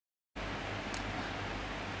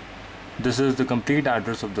This is the complete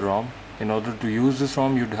address of the ROM. In order to use this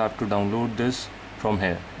ROM, you'd have to download this from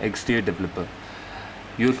here, XDA Developer.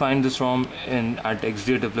 You'll find this ROM at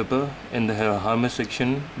XDA Developer in the Hermes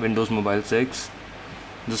section, Windows Mobile 6.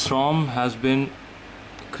 This ROM has been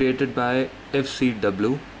created by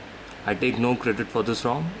FCW. I take no credit for this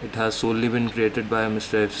ROM. It has solely been created by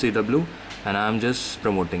Mr. FCW and I am just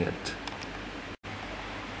promoting it.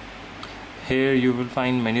 Here you will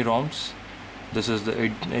find many ROMs. This is the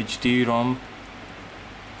HD ROM.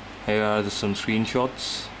 Here are some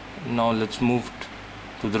screenshots. Now let's move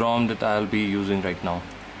to the ROM that I'll be using right now.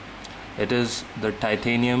 It is the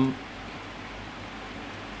titanium,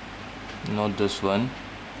 not this one.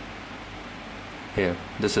 Here,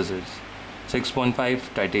 this is it.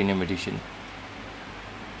 6.5 titanium edition.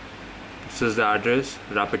 This is the address,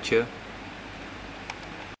 rapid share.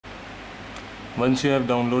 Once you have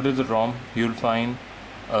downloaded the ROM, you'll find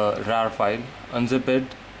a RAR file, unzip it,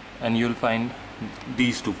 and you'll find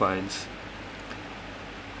these two files,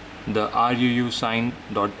 the ruusign.nbh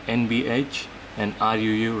and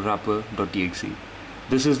ruuwrapper.exe.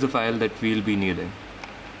 This is the file that we'll be needing.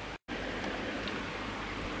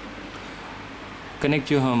 Connect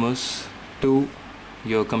your Hermes to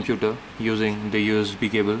your computer using the USB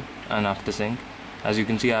cable and AfterSync. As you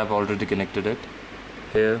can see, I have already connected it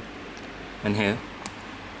here and here,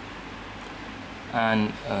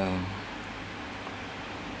 and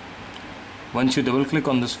once you double click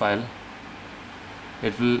on this file,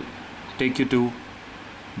 it will take you to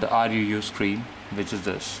the RUU screen, which is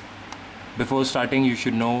this. Before starting, you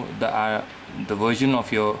should know the version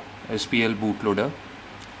of your SPL bootloader.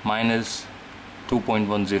 Mine is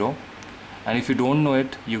 2.10, and if you don't know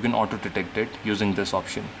it, you can auto detect it using this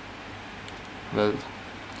option. Well,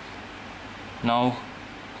 now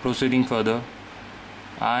proceeding further,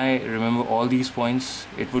 I remember all these points.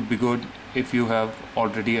 It would be good if you have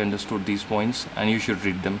already understood these points, and you should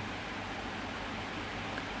read them.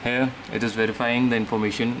 Here it is verifying the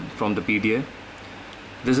information from the PDA.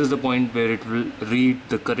 This is the point where it will read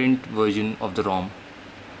the current version of the ROM.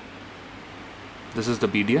 This is the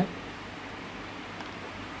PDA.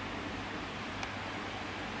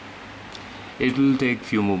 It will take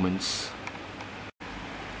few moments.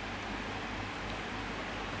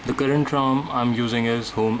 The current ROM I'm using is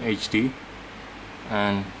Home HD,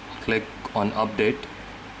 and click on update.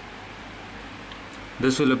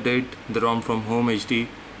 This will update the ROM from Home HD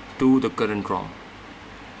to the current ROM.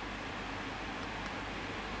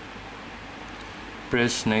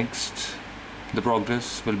 Press next. The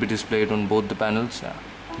progress will be displayed on both the panels,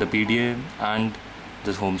 the PDA and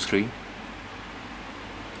the home screen.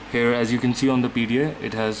 Here, as you can see on the PDA,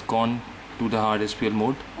 it has gone to the hard SPL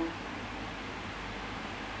mode.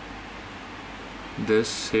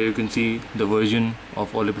 Here you can see the version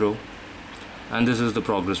of Pro, and this is the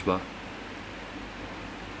progress bar.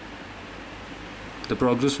 The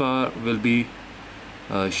progress bar will be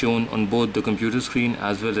shown on both the computer screen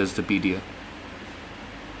as well as the PDA.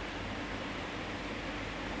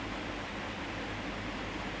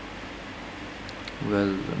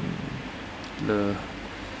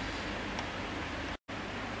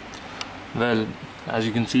 Well, as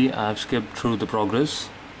you can see, I have skipped through the progress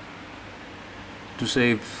to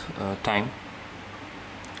save time.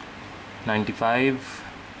 95,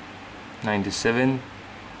 97,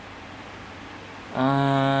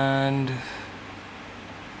 and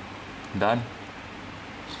done.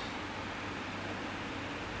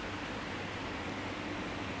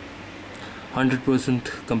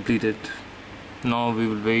 %, completed. Now we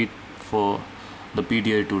will wait for the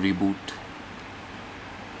PDA to reboot,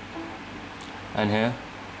 and here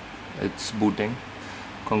it's booting.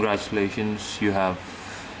 Congratulations,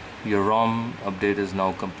 your ROM update is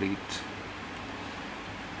now complete.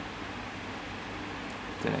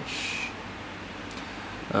 Finish.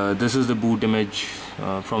 This is the boot image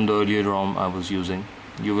from the earlier ROM I was using.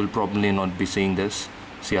 You will probably not be seeing this,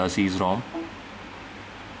 CRC's ROM.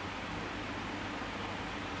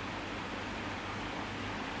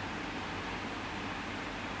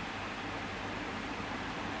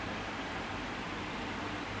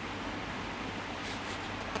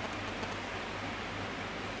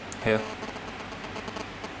 Here.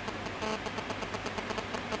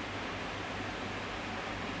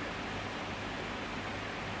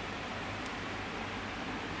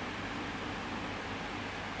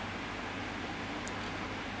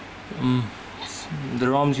 The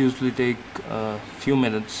ROMs usually take a few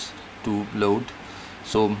minutes to load,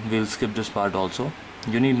 so we'll skip this part also.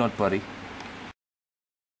 You need not worry.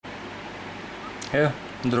 Here,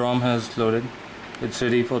 the ROM has loaded. It's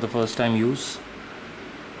ready for the first time use.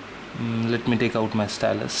 Let me take out my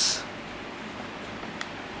stylus.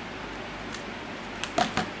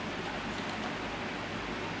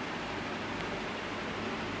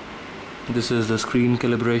 This is the screen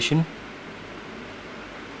calibration.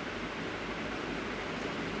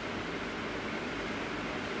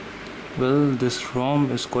 Well, this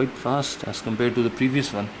ROM is quite fast as compared to the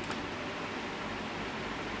previous one.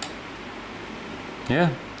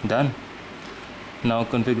 Yeah, done. Now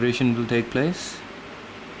configuration will take place.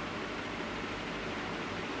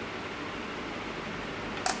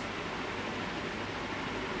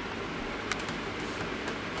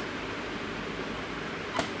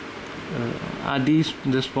 At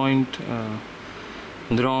this point,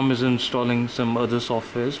 the ROM is installing some other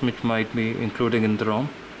softwares which might be included in the ROM.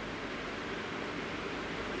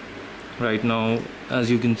 Right now, as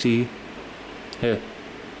you can see here,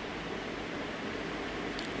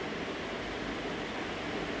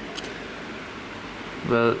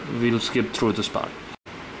 well, we'll skip through this part.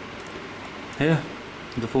 Here,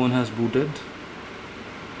 the phone has booted.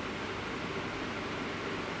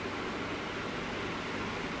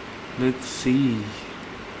 Let's see.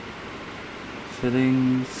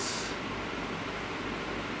 Settings,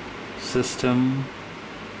 system.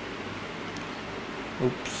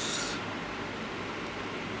 Oops.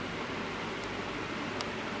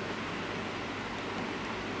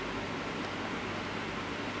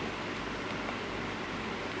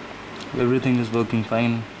 Everything is working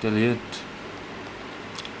fine till yet.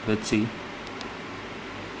 Let's see.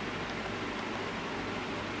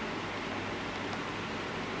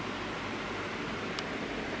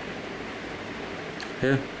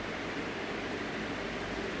 Here.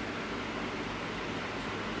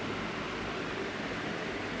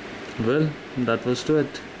 Well, that was to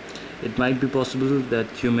it. It might be possible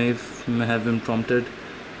that you may have been prompted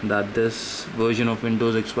that this version of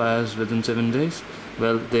Windows expires within 7 days.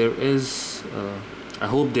 Well, there is, I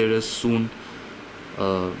hope there is soon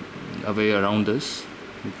a way around this.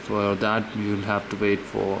 For that, you'll have to wait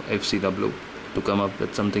for FCW to come up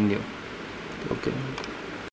with something new. Okay.